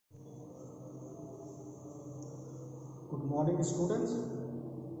Good morning students,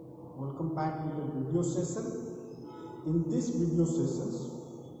 welcome back to the video session. In this video sessions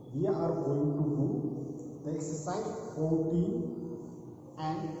we are going to do the exercise 14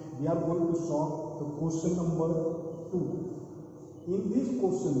 and we are going to solve the question number 2. In this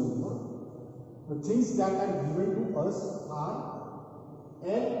question number, the things that are given to us are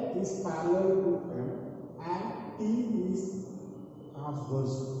L is parallel to M and T is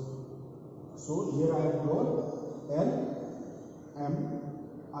transverse. So here I have got L, M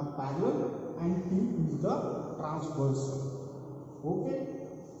are parallel and T is the transverse. Okay.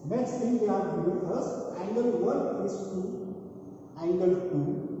 Next thing they are giving us angle 1 is to angle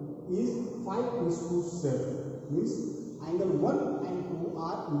 2 is 5 is to 7. Means angle 1 and 2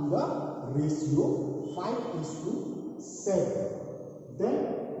 are in the ratio 5 is to 7. Then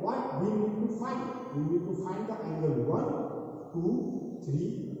what we need to find? We need to find the angle 1, 2,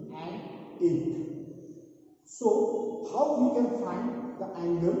 3 and 8. So how we can find the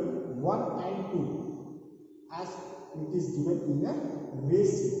angle 1 and 2 as it is given in a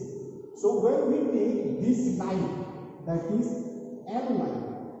ratio. So when we take this line, that is L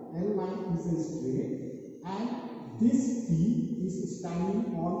line is a straight and this T is standing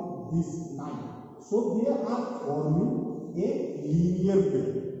on this line. So they are forming a linear pair.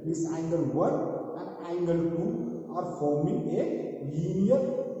 This angle 1 and angle 2 are forming a linear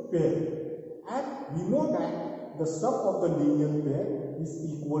pair. And we know that the sum of the linear pair is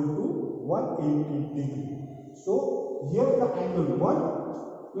equal to 180 degree. So here the angle 1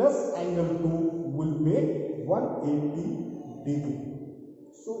 plus angle 2 will make 180 degree.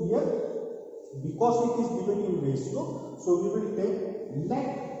 So here, because it is given in ratio, so we will take let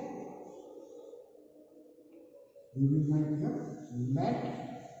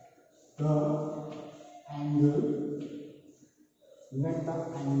the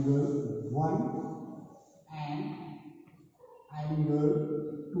angle 1 and angle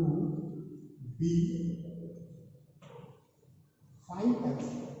 2 be 5x.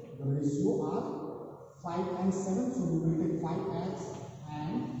 The ratio are 5 and 7, so we will take 5x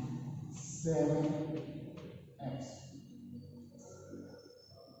and 7x.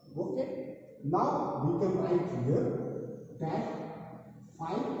 Okay. Now we can write here that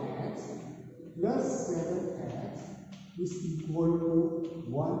 5x plus 7x is equal to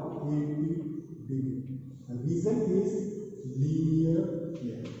 180 degree. The reason is linear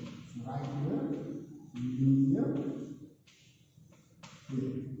pair. So right here, linear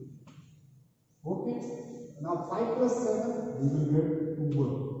pair. Okay. Now 5 plus 7, we will get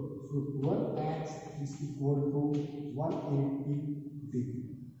 12. So 12x is equal to 180 degree.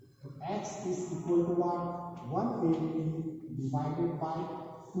 So x is equal to what? 180 divided by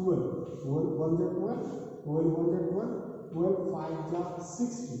 12. 12 1 is 12. 12 1 is 12. 12 5 is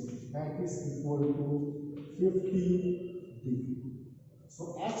 60. That is equal to 50 degree. So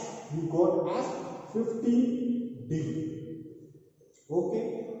x we got as 50 degree. Okay.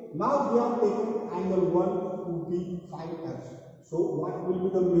 Now we are taking angle 1 to be 5x. So what will be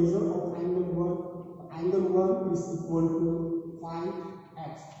the measure of angle 1? Angle 1 is equal to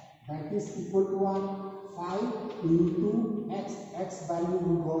 5x. That is equal to what? 5 into x. X value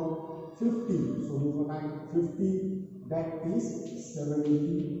we got 50. So we will write 50. That is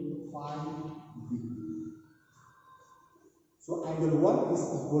 75 degree. So angle 1 is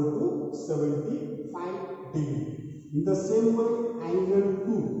equal to 75 degree. In the same way, angle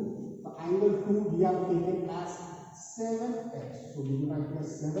 2. The angle 2 we are taken as 7x. So we will write as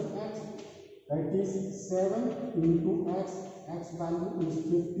 7x. That is 7 into x. X value is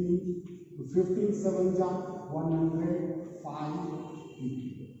 15. 15 7 jump 105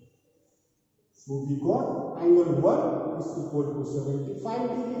 degree. So we got angle 1 is equal to 75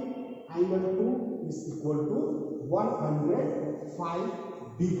 degree. Angle 2 is equal to 105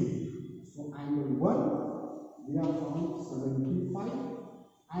 degree. So angle 1 we have found 75.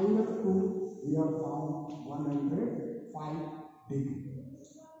 Angle 2 we have found 105 degree.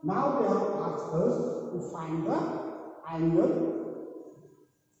 Now they have asked us to find the angle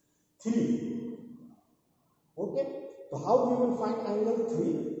 3. Okay. So how we will find angle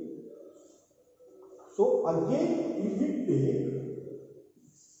 3? So again, if we take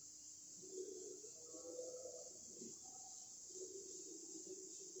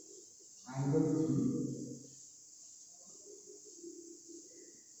angle 3,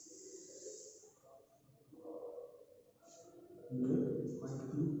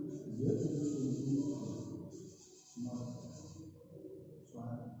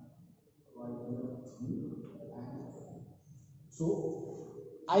 so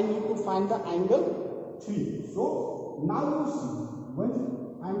I need to find the angle 3. So now you see, when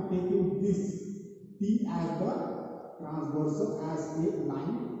I am taking this T as the transversal as a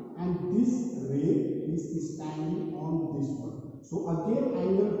line, and this ray is standing on this one. So again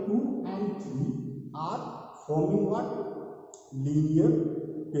angle 2 and 3 are forming what? Linear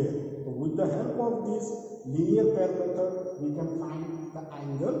pair. So with the help of this linear pair method we can find the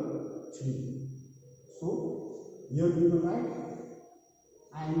angle 3. So here we will write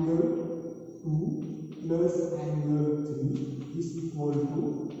angle 2 plus angle 3 is equal to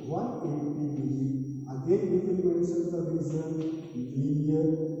 180 degree. Again we will mention the reason linear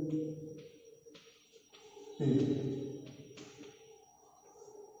pair.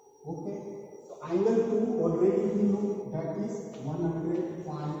 Okay, so angle 2 already we know that is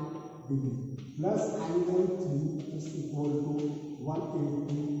 105 degree plus angle 3 is equal to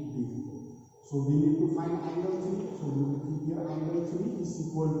 180 degree. So we need to find angle 3. So we will keep here angle 3 is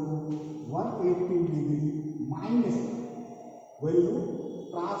equal to 180 degree minus when you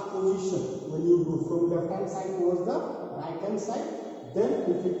transposition, when you do from left hand side towards the right hand side, then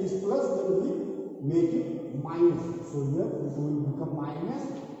if it is plus then we make it minus. So here it will become minus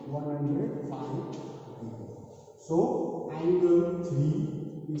 105 degree. So angle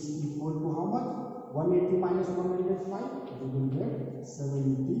 3 is equal to how much? 180 minus 105, we will get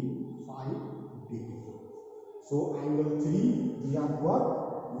 75 degree. So angle 3 we have got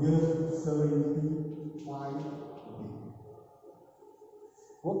here 75 degree.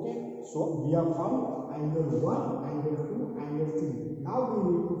 Okay, so we have found angle 1, angle 2, angle 3. Now we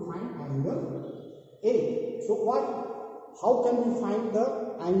need to find angle 8. So what? How can we find the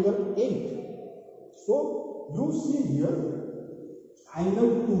angle 8? So you see here angle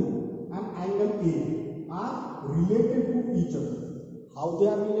 2 and angle 8 are related to each other. How they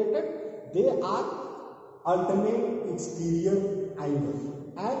are related? They are alternate exterior angles,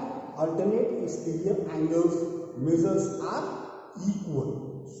 and alternate exterior angles measures are equal.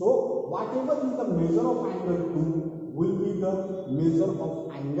 So whatever is the measure of angle 2 will be the measure of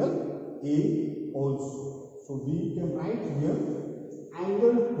angle A also. So we can write here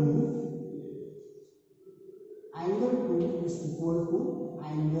angle 2 is equal to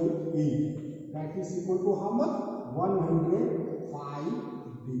angle A. That is equal to how much? 105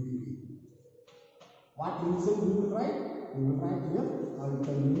 degree. What reason we will write? We will write here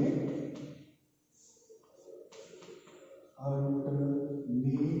alternate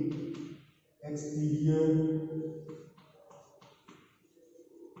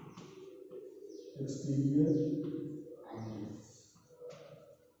exterior angles.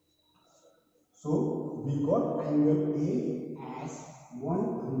 So we got angle A as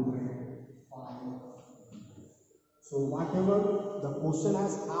 105 degree. So whatever the question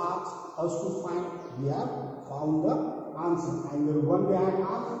has asked us to find, we have found the answer. Angle 1 they had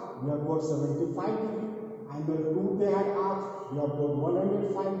asked, we have got 75 degree. Angle 2 they had asked, we have got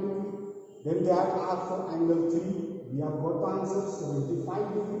 105 degree. Then they had asked for angle 3, we have got the answer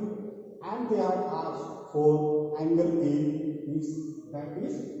 75 degree. And they had asked for angle A that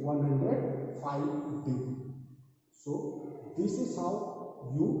is 105 degree. So this is how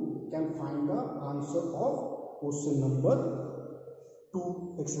you can find the answer of question number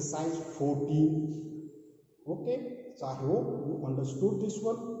 2, exercise 14. Okay, so I hope you understood this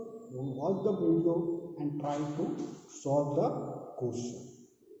one. You watch the video and try to solve the question.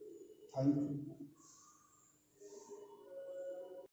 Thank you.